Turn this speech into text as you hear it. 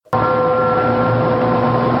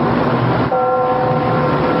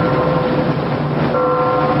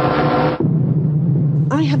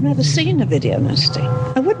seen a video nasty.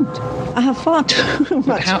 I wouldn't. I have far too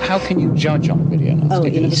much. How can you judge on video nasty?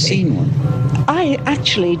 You've never seen one. I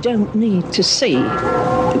actually don't need to see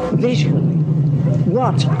visually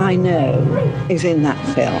what I know is in that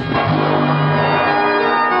film.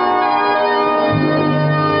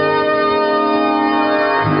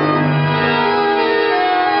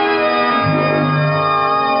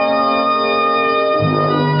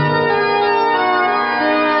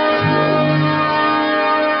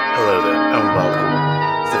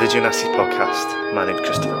 Video Nasty podcast. My name is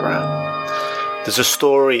Christopher Brown. There's a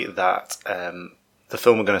story that the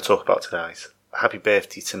film we're going to talk about today, Happy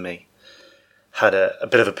Birthday to Me, had a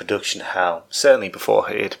bit of a production hell. Certainly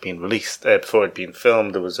before it had been released, before it had been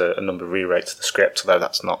filmed, there was a number of rewrites of the script, although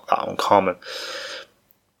that's not that uncommon.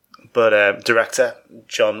 But director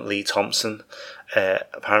John Lee Thompson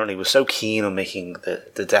apparently was so keen on making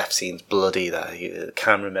the death scenes bloody that the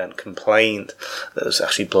cameramen complained that there was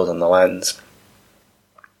actually blood on the lens.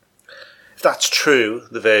 If that's true,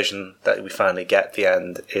 the version that we finally get at the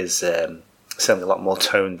end is certainly a lot more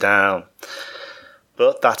toned down.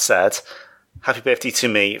 But that said, Happy Birthday to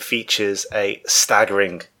Me features a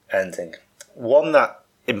staggering ending. One that,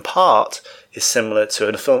 in part, is similar to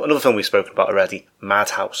another film we've spoken about already,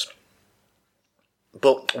 Madhouse.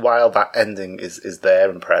 But while that ending is there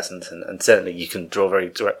and present, and certainly you can draw very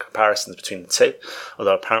direct comparisons between the two,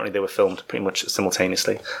 although apparently they were filmed pretty much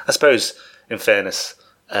simultaneously. I suppose, in fairness,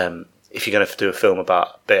 if you're going to do a film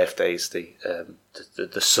about birthdays, the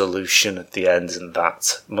solution at the end isn't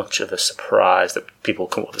that much of a surprise that people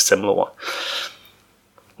come up with a similar one.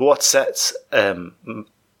 What sets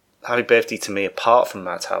Happy Birthday to Me apart from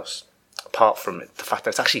Madhouse, apart from the fact that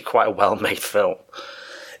it's actually quite a well-made film,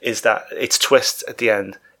 is that its twist at the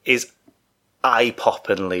end is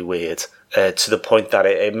eye-poppingly weird to the point that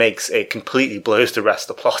it completely blows the rest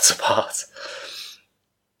of the plot apart.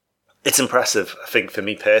 It's impressive, I think, for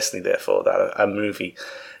me personally, therefore, that a movie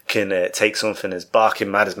can take something as barking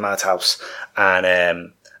mad as Madhouse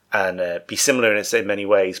and be similar in many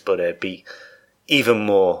ways, but be even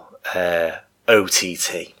more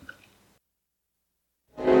OTT.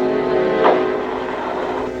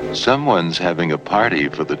 Someone's having a party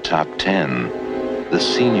for the top 10, the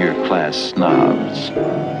senior class snobs.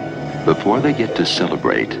 Before they get to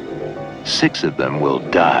celebrate, 6 of them will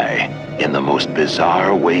die in the most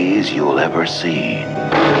bizarre ways you'll ever see.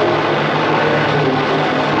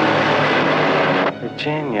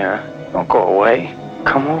 Virginia, don't go away.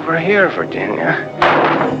 Come over here, Virginia.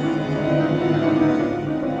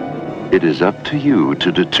 It is up to you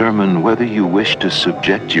to determine whether you wish to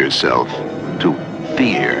subject yourself to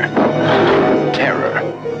fear, terror,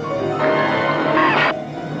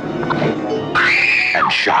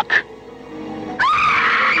 and shock.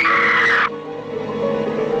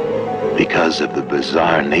 Because of the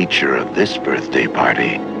bizarre nature of this birthday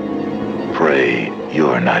party, pray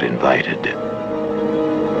you're not invited.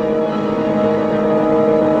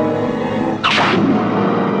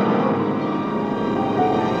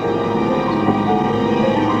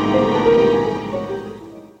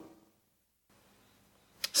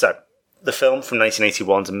 So, the film from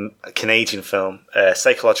 1981 is a Canadian film, a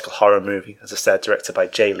psychological horror movie, as I said, directed by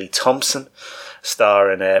J. Lee Thompson,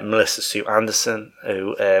 starring Melissa Sue Anderson,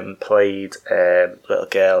 who played little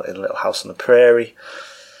girl in Little House on the Prairie,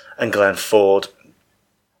 and Glenn Ford,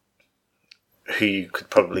 who you could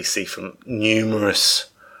probably see from numerous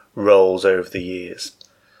roles over the years.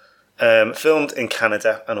 Filmed in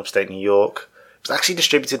Canada and upstate New York, it was actually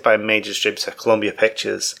distributed by a major distributor, Columbia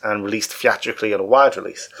Pictures, and released theatrically on a wide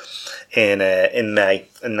release in May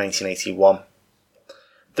in 1981.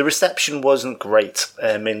 The reception wasn't great,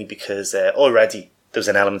 mainly because already there was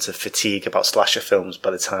an element of fatigue about slasher films by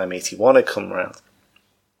the time 81 had come around.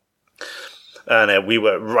 And we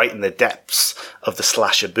were right in the depths of the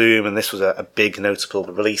slasher boom, and this was a big notable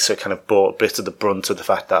release, so it kind of brought a bit of the brunt of the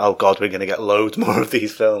fact that, oh god, we're going to get loads more of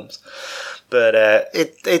these films. But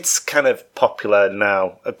it's kind of popular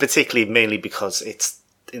now, particularly mainly because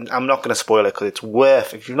I'm not going to spoil it because it's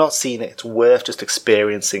worth, if you've not seen it, it's worth just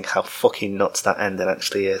experiencing how fucking nuts that ending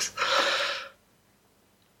actually is.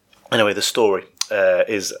 Anyway, the story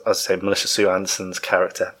is, as I say, Melissa Sue Anderson's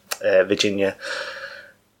character, Virginia,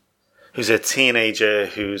 who's a teenager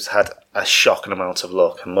who's had a shocking amount of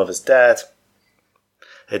luck. Her mother's dead,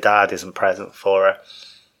 her dad isn't present for her,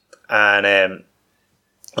 and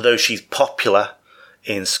although she's popular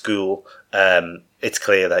in school, it's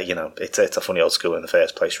clear that, you know, it's a funny old school in the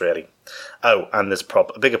first place, really. Oh, and there's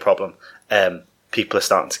a bigger problem. People are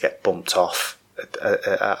starting to get bumped off at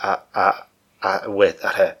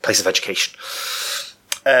her place of education.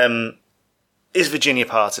 Is Virginia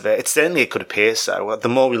part of it? It could appear so. The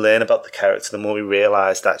more we learn about the character, the more we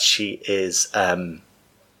realise that she is a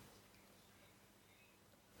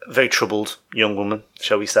very troubled young woman,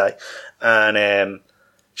 shall we say. And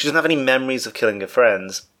she doesn't have any memories of killing her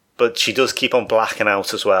friends, but she does keep on blacking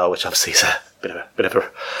out as well, which obviously is a bit of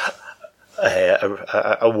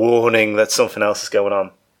a warning that something else is going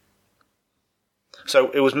on.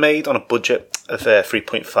 So it was made on a budget of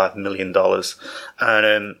 $3.5 million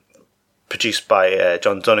and produced by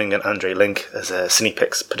John Dunning and Andre Link as a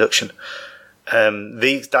Cinepix production.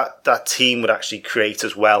 That team would actually create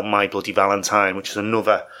as well My Bloody Valentine, which is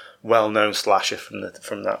another well-known slasher from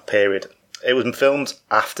that period. It was filmed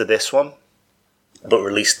after this one, but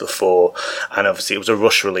released before, and obviously it was a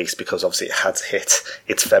rush release because obviously it had to hit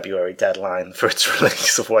its February deadline for its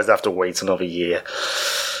release, otherwise they'd have to wait another year.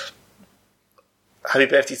 Happy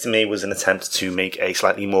Birthday to Me was an attempt to make a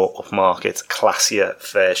slightly more upmarket, classier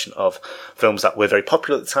version of films that were very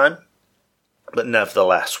popular at the time, but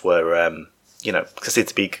nevertheless were, considered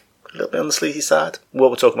to be a little bit on the sleazy side.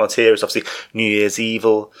 What we're talking about here is obviously New Year's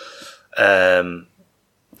Evil, the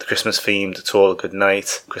Christmas themed To All a Good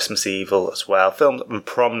Night, Christmas Evil as well. Films and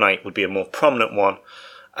Prom Night would be a more prominent one.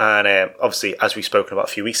 And obviously, as we've spoken about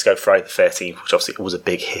a few weeks ago, Friday the 13th, which obviously was a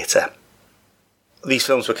big hitter. These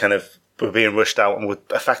films were being rushed out and were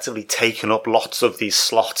effectively taking up lots of these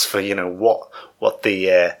slots for, what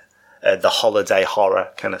the holiday horror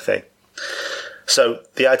kind of thing. So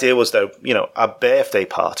the idea was, though, a birthday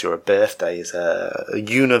party or a birthday is a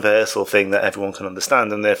universal thing that everyone can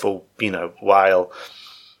understand, and therefore, while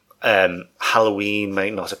Halloween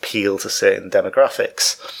may not appeal to certain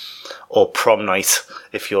demographics, or prom night,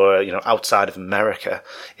 if you're outside of America,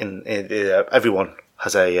 everyone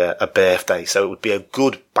has a birthday, so it would be a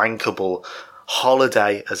good bankable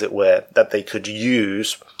holiday, as it were, that they could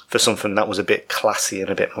use for something that was a bit classy and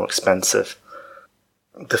a bit more expensive.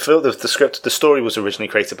 The story was originally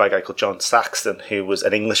created by a guy called John Saxton, who was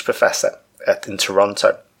an English professor in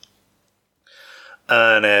Toronto,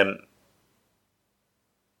 and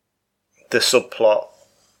the subplot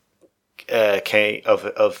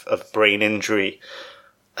of brain injury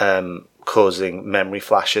causing memory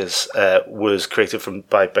flashes was created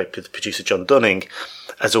by producer John Dunning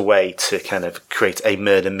as a way to kind of create a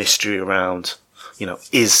murder mystery around,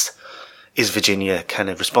 is Virginia kind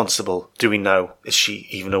of responsible? Do we know? Is she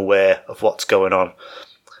even aware of what's going on?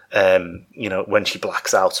 When she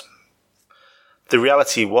blacks out. The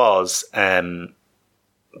reality was, the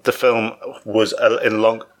film was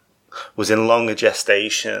in longer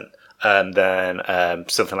gestation than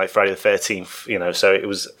something like Friday the 13th, so it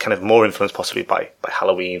was kind of more influenced possibly by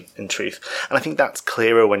Halloween, in truth. And I think that's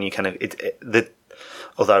clearer when you kind of,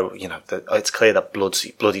 although, it's clear that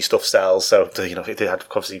bloody stuff sells, so, it had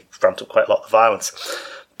obviously ramped up quite a lot of violence.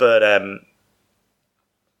 But,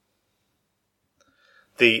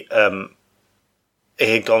 it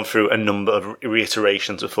had gone through a number of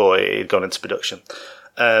reiterations before it had gone into production.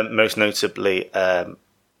 Most notably,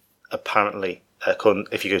 apparently,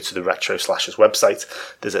 if you go to the Retro Slashers website,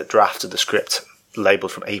 there's a draft of the script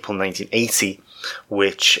labelled from April 1980,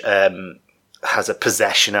 which has a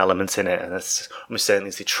possession element in it, and it's almost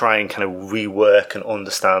certainly to try and kind of rework and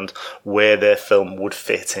understand where their film would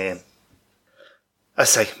fit in. I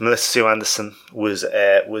say Melissa Sue Anderson was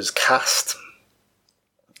cast,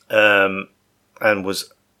 and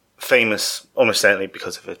was famous almost certainly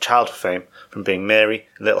because of her childhood fame from being Mary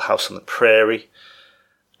in Little House on the Prairie.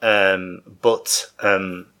 But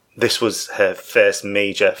this was her first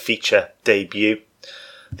major feature debut.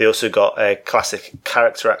 They also got a classic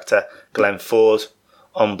character actor, Glenn Ford,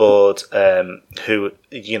 on board, who,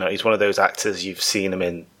 he's one of those actors you've seen him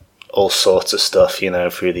in all sorts of stuff,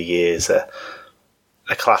 through the years. A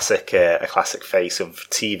classic face of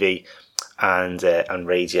TV and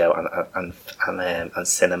radio and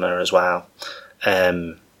cinema as well.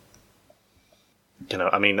 I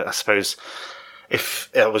suppose if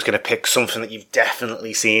I was going to pick something that you've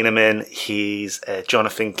definitely seen him in, he's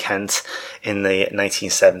Jonathan Kent in the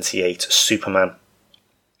 1978 Superman.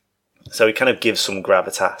 So he kind of gives some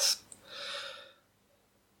gravitas.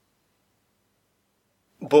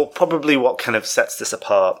 But probably what kind of sets this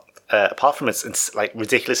apart from its like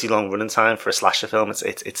ridiculously long running time for a slasher film,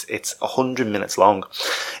 it's 100 minutes long,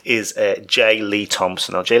 is J. Lee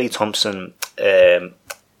Thompson. Now, J. Lee Thompson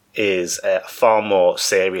is a far more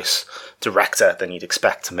serious director than you'd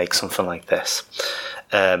expect to make something like this.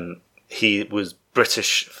 He was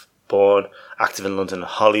British born, active in London and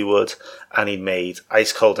Hollywood, and he made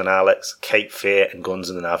Ice Cold and Alex, Cape Fear, and Guns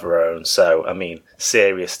and the Navarone. So,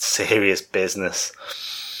 serious business.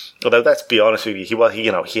 Although, let's be honest with you,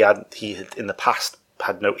 he had in the past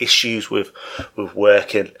had no issues with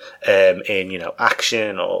working in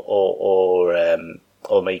action or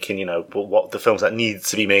making what the films that needs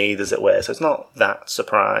to be made, as it were. So it's not that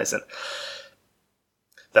surprising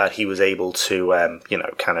that he was able to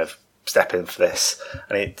kind of step in for this,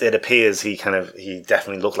 and it appears he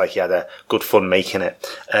definitely looked like he had a good fun making it.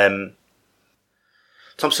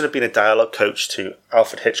 Thompson had been a dialogue coach to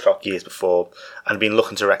Alfred Hitchcock years before and had been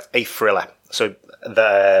looking to direct a thriller. So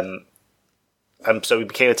so he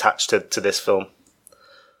became attached to this film.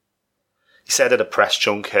 He said at a press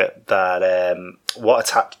junket that what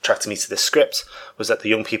attracted me to this script was that the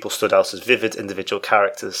young people stood out as vivid individual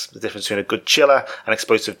characters. The difference between a good chiller and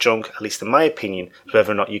explosive drunk, at least in my opinion, is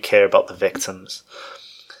whether or not you care about the victims.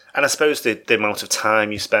 And I suppose the amount of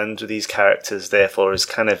time you spend with these characters, therefore, is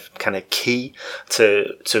kind of key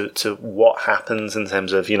to what happens in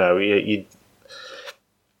terms of you. I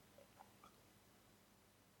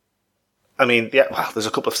mean, there's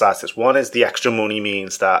a couple of sides to this. One is the extra money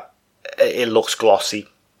means that it looks glossy,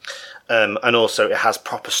 and also it has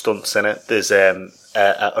proper stunts in it. There's a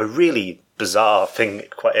really bizarre thing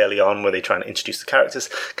quite early on where they try and introduce the characters.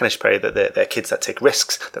 Can I just pray that they're kids that take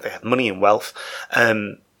risks, that they have money and wealth.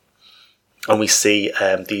 And we see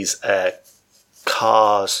these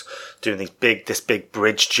cars doing this big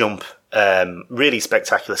bridge jump, really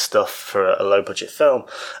spectacular stuff for a low budget film,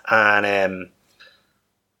 and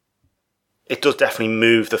it does definitely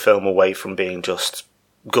move the film away from being just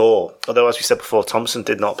gore. Although, as we said before, Thompson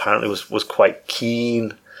was quite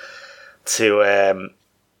keen to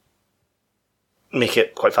make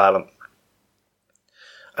it quite violent,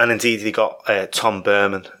 and indeed he got Tom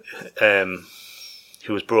Berman,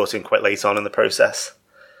 who was brought in quite late on in the process,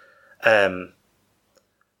 to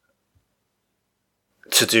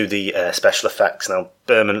do the special effects. Now,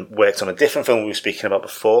 Berman worked on a different film we were speaking about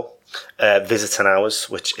before, Visiting Hours,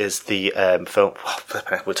 which is the film.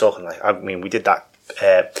 We're talking we did that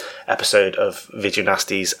episode of Video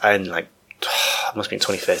Nasties in it must be in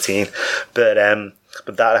 2013, but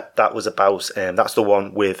that was about that's the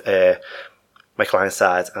one with Michael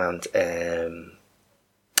Ironside and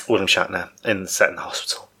William Shatner set in the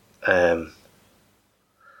hospital. The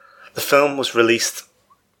film was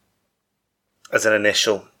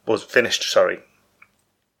finished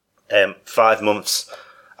 5 months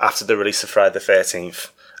after the release of Friday the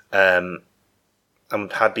 13th, and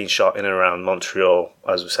had been shot in and around Montreal,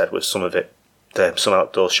 as we said, with some of it, some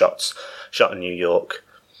outdoor shots shot in New York.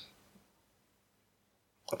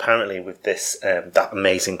 Apparently with this, that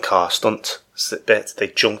amazing car stunt bit, they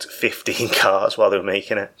jumped 15 cars while they were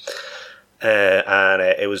making it. And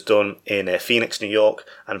it was done in Phoenix, New York,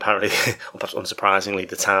 and apparently, perhaps unsurprisingly,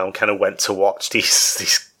 the town kind of went to watch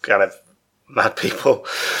these kind of mad people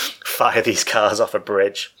fire these cars off a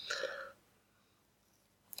bridge.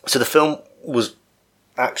 So the film was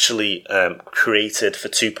actually created for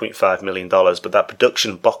 $2.5 million, but that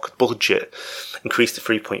production budget increased to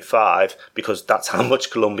 $3.5 because that's how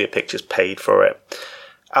much Columbia Pictures paid for it.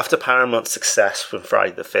 After Paramount's success from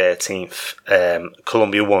Friday the 13th,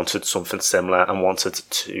 Columbia wanted something similar and wanted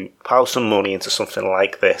to pile some money into something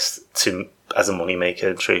like this as a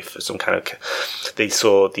moneymaker, in truth. They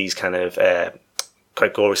saw these kind of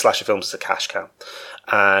quite gory slasher films as a cash cow.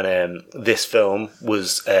 And this film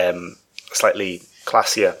was slightly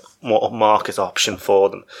classier, more market option for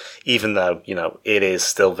them, even though, it is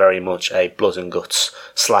still very much a blood and guts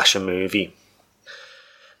slasher movie.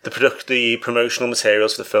 The promotional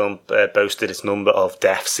materials for the film boasted its number of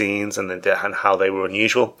death scenes and how they were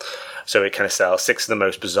unusual. So it kind of sells 6 of the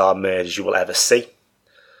most bizarre murders you will ever see.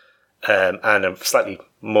 And a slightly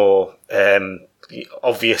more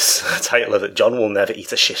obvious title of it, John will never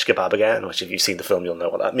eat a shish kebab again, which if you've seen the film you'll know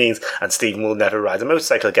what that means. And Stephen will never ride a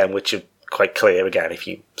motorcycle again, which is quite clear again if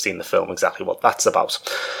you've seen the film exactly what that's about.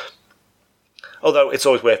 Although it's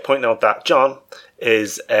always worth pointing out that John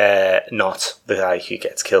is not the guy who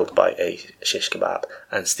gets killed by a shish kebab,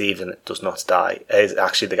 and Stephen does not die. Is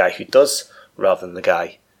actually the guy who does, rather than the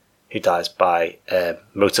guy who dies by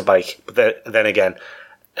motorbike. But then again,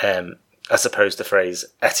 I suppose the phrase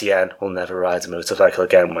 "Etienne will never ride a motorcycle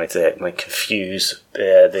again" might confuse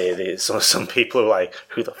some people. Are like,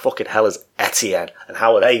 who the fucking hell is Etienne, and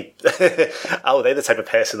how are they? How are they the type of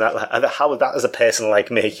person how are that as a person like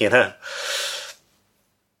me?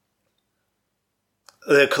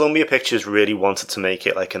 The Columbia Pictures really wanted to make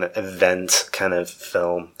it like an event kind of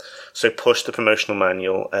film, so pushed the promotional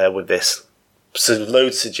manual with this. So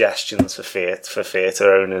loads of suggestions for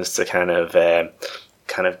theatre owners to kind of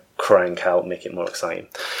crank out, make it more exciting.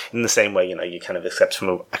 In the same way, you kind of accept from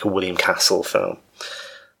a William Castle film.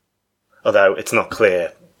 Although it's not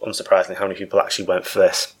clear, unsurprisingly, how many people actually went for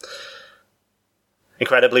this.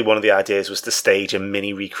 Incredibly, one of the ideas was to stage a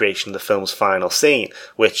mini recreation of the film's final scene,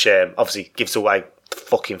 which obviously gives away the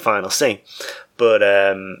fucking final scene. But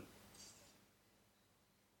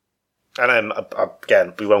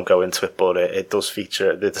again, we won't go into it, but it does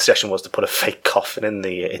feature. The session was to put a fake coffin in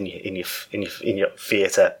your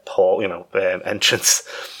theatre hall, entrance,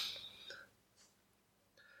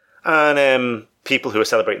 and people who are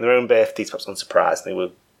celebrating their own birthdays, perhaps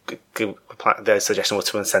unsurprisingly, their suggestion was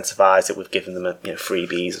to incentivise it with giving them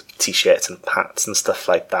freebies, t-shirts and hats and stuff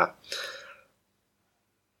like that.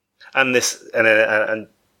 And this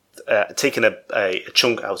taking a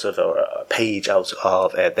chunk out of, or a page out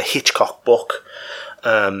of the Hitchcock book,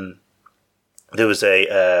 there was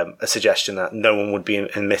a suggestion that no one would be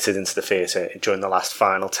admitted into the theatre during the last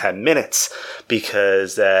final 10 minutes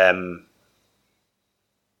because,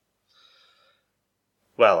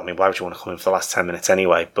 well, I mean, why would you want to come in for the last 10 minutes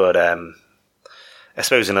anyway? But I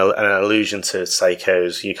suppose an allusion to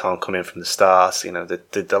Psycho's "you can't come in from the start."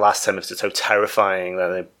 The last 10 minutes are so terrifying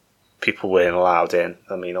that people weren't allowed in.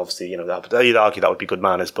 I mean, obviously, you'd argue that would be good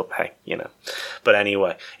manners, but hey, But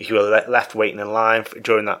anyway, if you were left waiting in line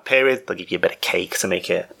during that period, they'll give you a bit of cake to make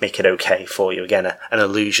it okay for you. Again, an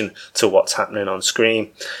allusion to what's happening on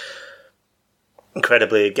screen.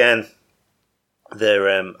 Incredibly, again,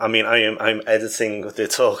 I'm editing the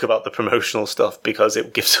talk about the promotional stuff because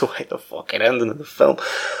it gives away the fucking ending of the film.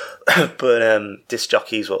 But disc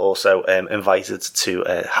jockeys were also invited to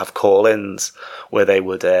have call-ins where they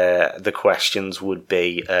would the questions would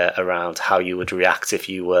be around how you would react if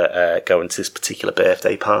you were going to this particular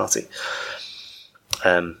birthday party.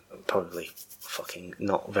 Probably fucking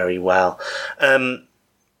not very well. So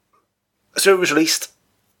it was released.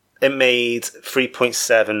 It made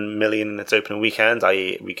 $3.7 million in its opening weekend, i.e.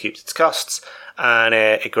 it recouped its costs, and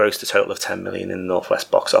it grossed a total of $10 million in the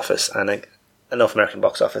Northwest box office and a North American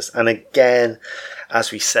box office. And again,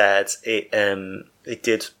 as we said, it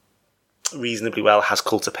did reasonably well, has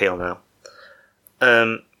cult appeal now.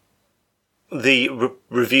 The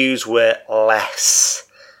reviews were less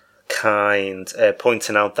kind,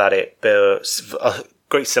 pointing out that it bears a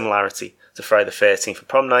great similarity to Friday the 13th for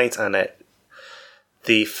Prom Night, and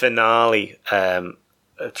the finale,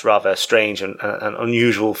 it's rather strange and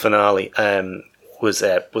unusual finale, was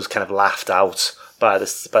kind of laughed out by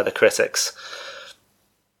the critics.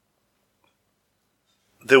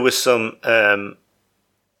 There was some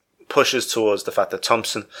pushes towards the fact that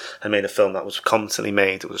Thompson had made a film that was competently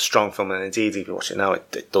made. It was a strong film, and indeed, if you watch it now,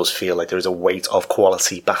 it does feel like there is a weight of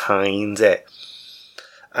quality behind it.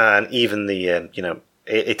 And even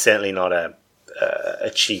it's certainly not a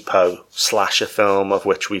cheapo slasher film, of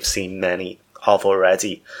which we've seen many of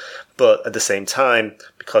already. But at the same time,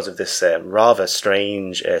 because of this rather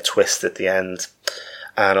strange twist at the end,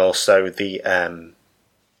 and also the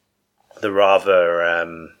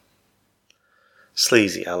rather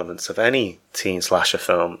sleazy elements of any teen slasher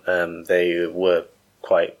film, they were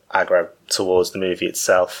quite aggro towards the movie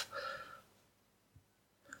itself.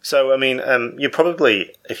 So, I mean, you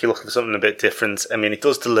probably, if you're looking for something a bit different, I mean, it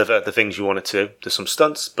does deliver the things you want it to. There's some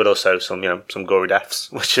stunts, but also some gory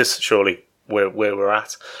deaths, which is surely where we're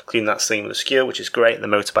at. Including that scene with the skewer, which is great. The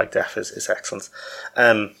motorbike death is excellent.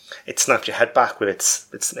 It snaps your head back with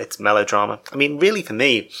its melodrama. I mean, really, for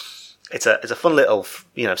me, it's a fun little,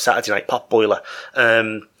 Saturday night pot boiler,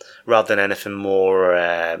 rather than anything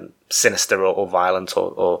more sinister or violent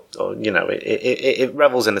or it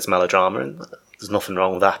revels in its melodrama, and there's nothing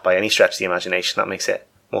wrong with that by any stretch of the imagination. That makes it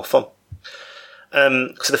more fun.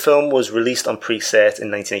 So the film was released on pre-cert in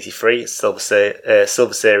 1983. It's Silver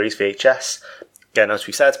Series VHS. Again, as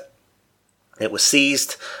we said, it was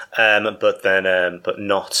seized, but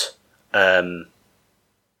not didn't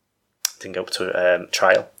go to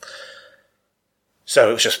trial. So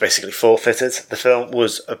it was just basically forfeited. The film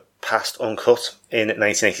was passed uncut in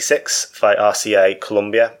 1986 by RCA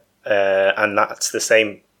Columbia, and that's the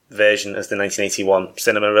same version as the 1981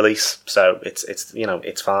 cinema release. So it's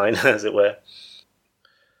fine, as it were.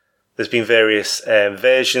 There's been various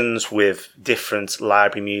versions with different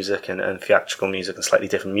library music and theatrical music and slightly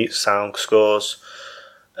different sound scores.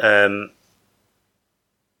 So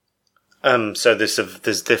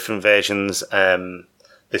there's different versions.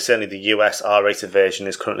 There's certainly the US R-rated version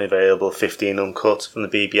is currently available, 15 uncut from the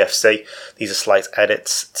BBFC. These are slight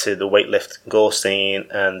edits to the weightlift gore scene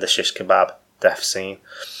and the shish kebab death scene.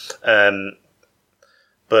 But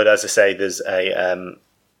as I say, there's the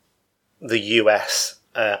US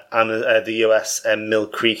Mill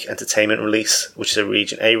Creek Entertainment release, which is a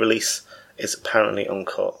Region A release, is apparently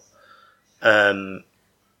uncut.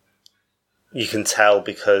 You can tell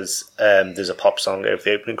because there's a pop song over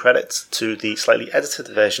the opening credits to the slightly edited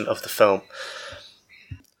version of the film.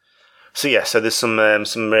 So yeah, so there's some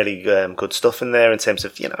really good stuff in there in terms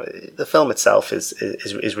of, you know, the film itself is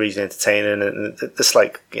really entertaining, and it's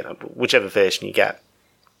like, you know, whichever version you get,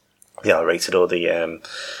 the R-rated or the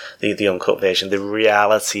uncut version, the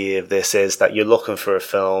reality of this is that you're looking for a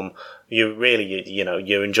film. You really, you know,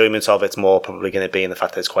 your enjoyment of it's more probably going to be in the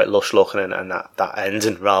fact that it's quite lush looking and that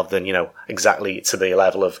ending, rather than, you know, exactly to the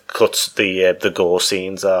level of cuts the gore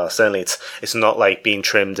scenes are. Certainly it's not like being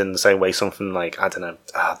trimmed in the same way something like, I don't know,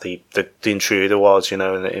 the Intruder was, you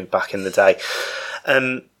know, back in the day.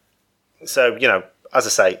 So, you know, as I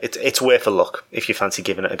say, it's worth a look if you fancy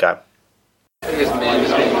giving it a go.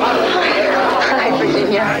 Hi,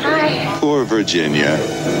 Virginia. Hi. Poor Virginia.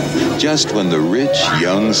 Just when the rich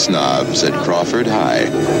young snobs at Crawford High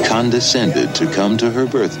condescended to come to her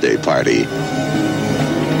birthday party,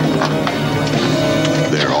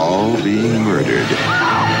 they're all being murdered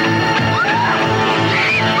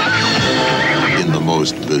in the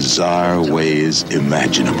most bizarre ways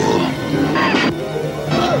imaginable.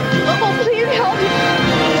 Oh, please help me.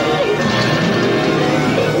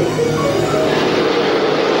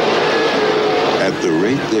 At the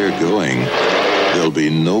rate they're going, there'll be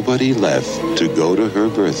nobody left to go to her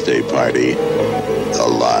birthday party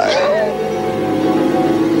alive.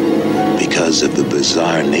 Because of the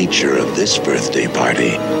bizarre nature of this birthday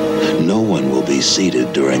party, no one will be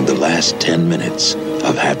seated during the last 10 minutes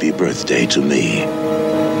of Happy Birthday to Me.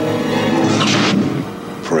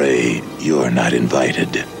 Pray you're not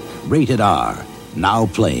invited. Rated R, now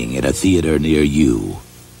playing at a theater near you.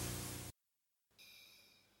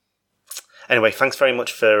 Anyway, thanks very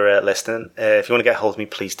much for listening. If you want to get hold of me,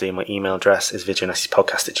 please do. My email address is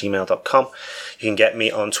videonastypodcast@gmail.com. You can get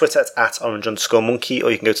me on Twitter at orange_monkey,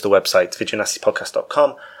 or you can go to the website,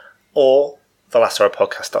 videonastypodcast.com, or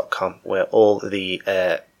thelast-hour-podcast.com, where all the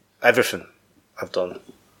everything I've done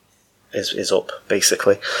is up,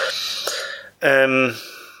 basically.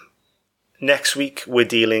 Next week, we're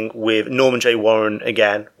dealing with Norman J. Warren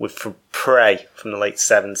again, with Prey from the late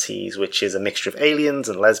 70s, which is a mixture of aliens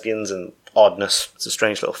and lesbians and oddness. It's a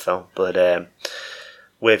strange little film, but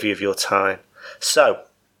worthy of your time. So,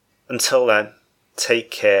 until then, take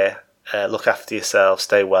care, look after yourself,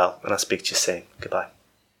 stay well, and I'll speak to you soon. Goodbye.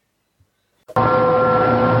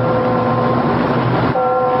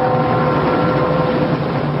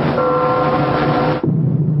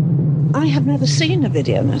 I have never seen a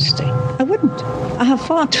video nasty. I wouldn't. I have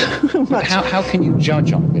far too much. How can you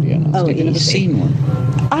judge on video nasty? Oh, Have you never easy. seen one?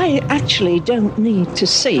 I actually don't need to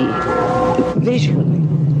see visually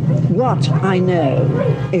what I know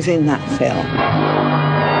is in that film.